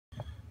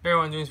Hey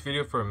everyone, doing this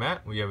video for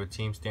Matt. We have a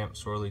team stamp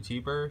Swirly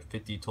T-Bird,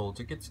 50 total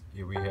tickets.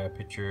 Here we have a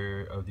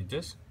picture of the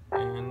disc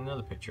and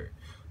another picture.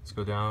 Let's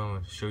go down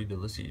and show you the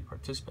listed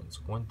participants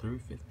 1 through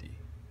 50.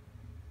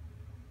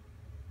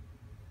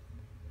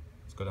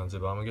 Let's go down to the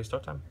bottom and get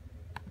start time.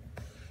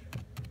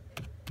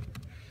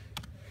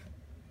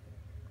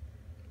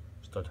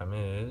 Start time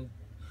is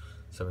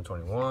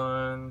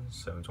 7:21.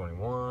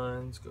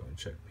 7:21. Let's go and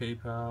check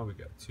PayPal. We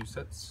got 2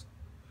 sets.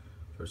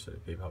 First set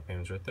of PayPal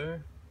payments right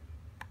there.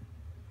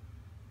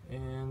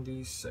 And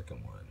the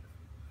second one.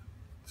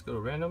 Let's go to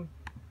random.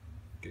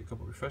 Get a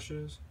couple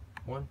refreshes.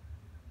 1,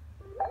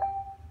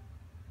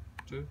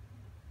 2.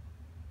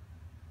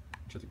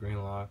 Check the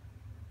green lock.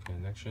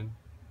 Connection.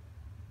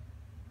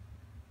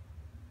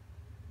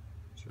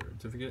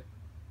 Certificate.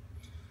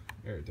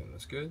 Everything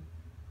looks good.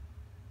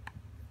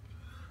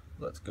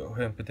 Let's go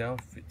ahead and put down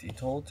 50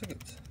 total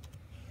tickets.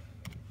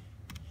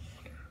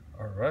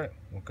 Alright,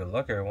 well, good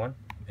luck everyone.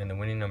 And the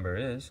winning number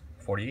is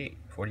 48.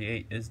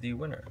 48 is the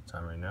winner.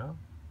 Time right now,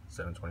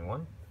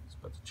 7:21. It's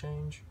about to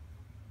change.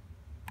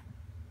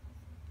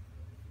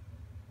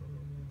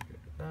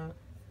 Get that.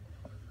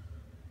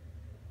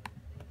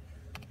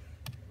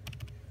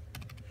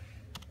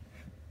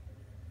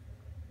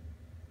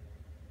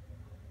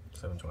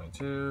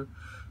 $7.22.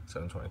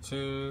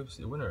 $7.22.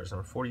 So the winner is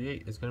number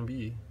 48 is going to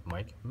be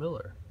Mike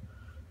Miller.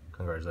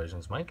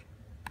 Congratulations, Mike.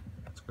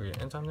 Let's go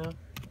get end time now.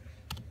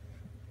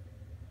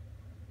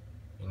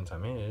 End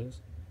time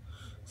is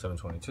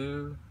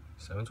 7:22.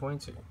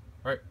 7:22.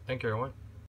 All right, thank you, everyone.